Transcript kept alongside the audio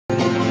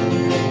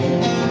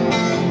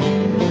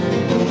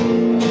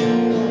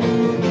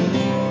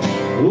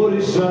What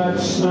is that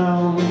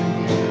sound?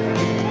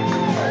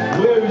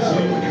 Where is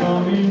it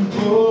coming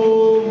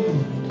from?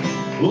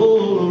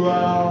 All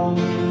around.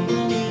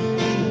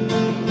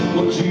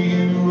 What are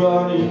you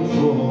running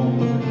from?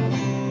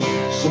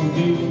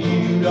 Something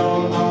you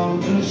don't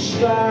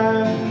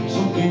understand,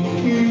 something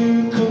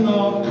you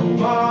cannot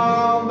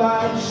command.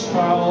 That's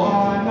how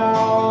I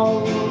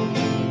know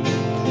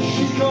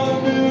she's got a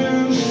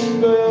new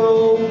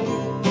spell.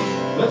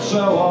 That's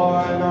how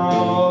I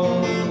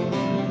know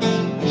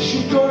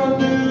she's got a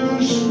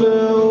new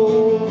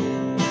spell.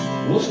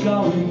 What's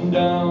going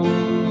down?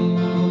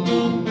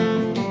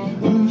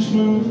 Who's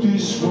moved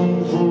this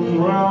one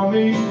from round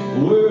me?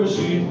 Where's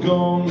it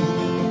gone?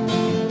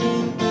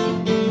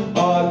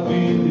 I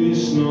feel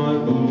this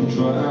night will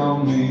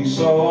drown me,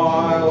 so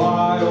I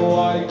lie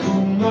awake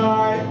all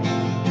night.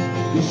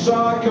 'Cause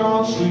I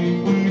can't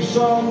sleep with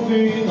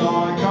something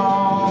I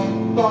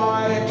can't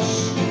fight.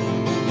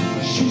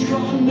 She's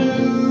got a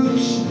new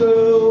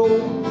spell.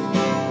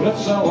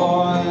 That's how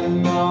I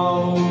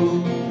know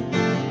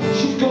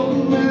she's got a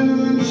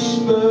new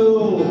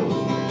spell.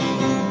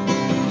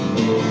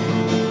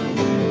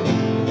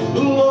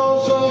 The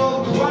laws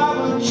of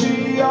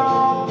gravity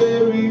are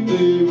very,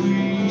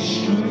 very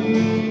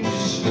strict.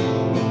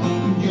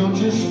 You're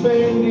just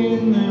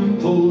bending them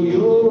for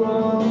your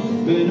own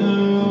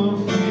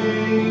benefit.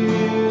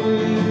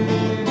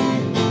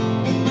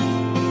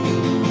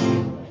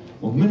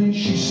 Well, me,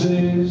 she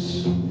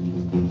says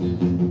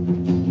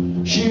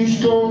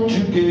she's going to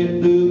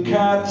get the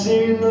cat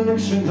in the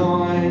next thing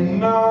I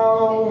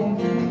know.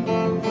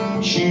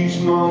 She's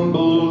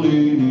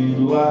mumbling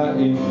in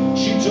Latin.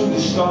 She took the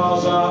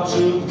stars out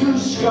of the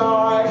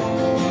sky,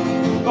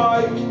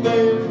 baked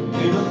them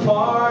in a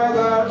pie.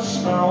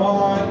 That's how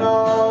I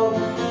know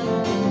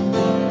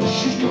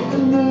she's got a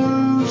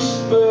new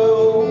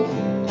spell.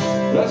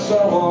 That's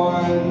how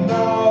I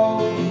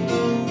know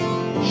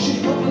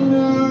she's got a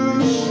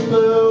new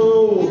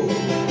spell.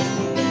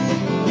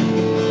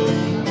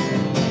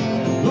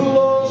 The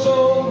laws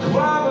of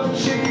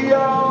gravity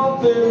are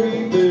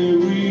very,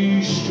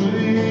 very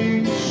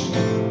strict.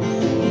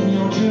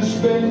 You're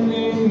just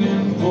bending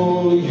them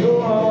for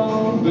your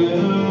own benefit.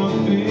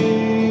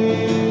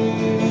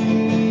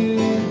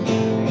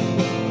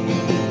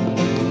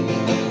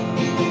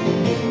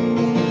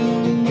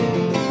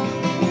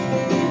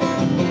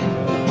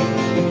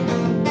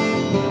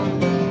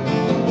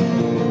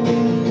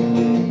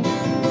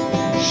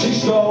 She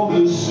stole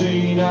the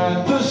scene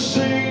and the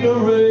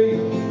scenery,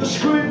 the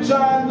script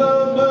and the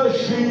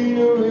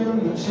machinery,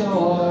 and that's how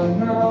I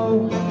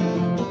know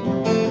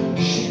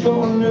she's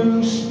got a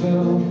new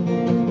spell.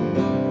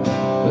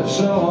 That's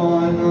how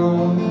I know